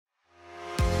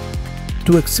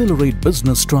To accelerate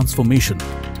business transformation,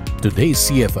 today's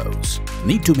CFOs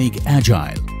need to make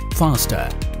agile, faster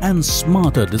and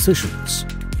smarter decisions.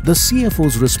 The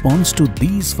CFO's response to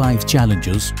these 5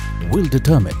 challenges will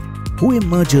determine who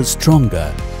emerges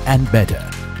stronger and better.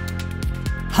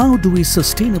 How do we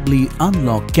sustainably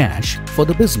unlock cash for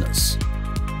the business?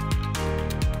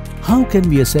 How can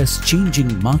we assess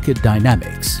changing market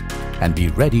dynamics and be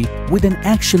ready with an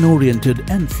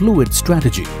action-oriented and fluid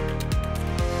strategy?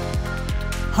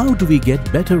 How do we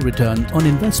get better return on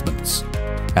investments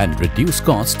and reduce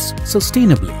costs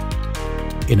sustainably?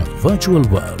 In a virtual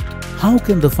world, how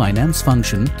can the finance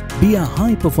function be a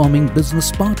high-performing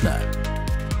business partner?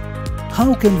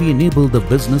 How can we enable the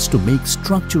business to make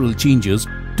structural changes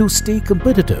to stay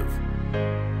competitive?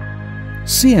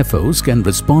 CFOs can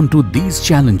respond to these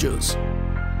challenges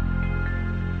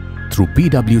through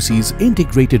PwC's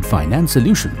integrated finance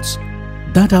solutions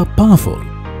that are powerful,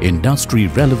 industry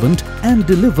relevant and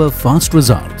deliver fast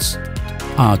results.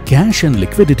 Our cash and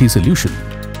liquidity solution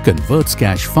converts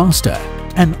cash faster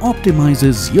and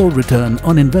optimizes your return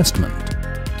on investment.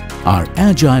 Our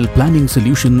agile planning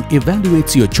solution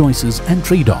evaluates your choices and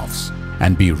trade-offs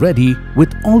and be ready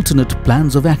with alternate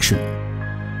plans of action.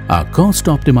 Our cost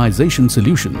optimization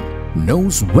solution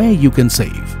knows where you can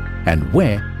save and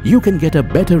where you can get a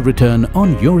better return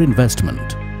on your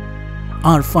investment.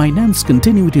 Our finance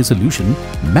continuity solution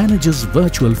manages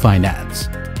virtual finance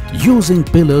using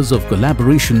pillars of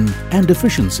collaboration and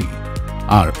efficiency.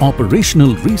 Our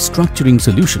operational restructuring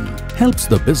solution helps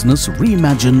the business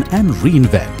reimagine and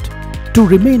reinvent to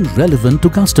remain relevant to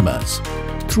customers.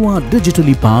 Through our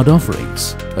digitally powered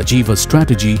offerings, achieve a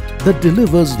strategy that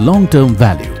delivers long-term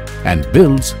value and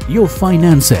builds your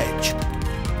finance edge.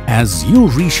 As you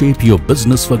reshape your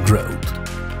business for growth,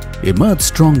 emerge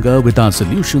stronger with our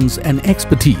solutions and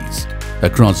expertise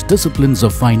across disciplines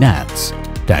of finance,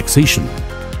 taxation,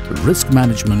 risk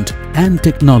management and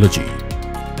technology.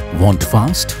 Want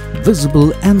fast,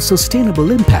 visible and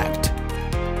sustainable impact?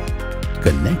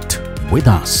 Connect with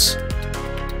us.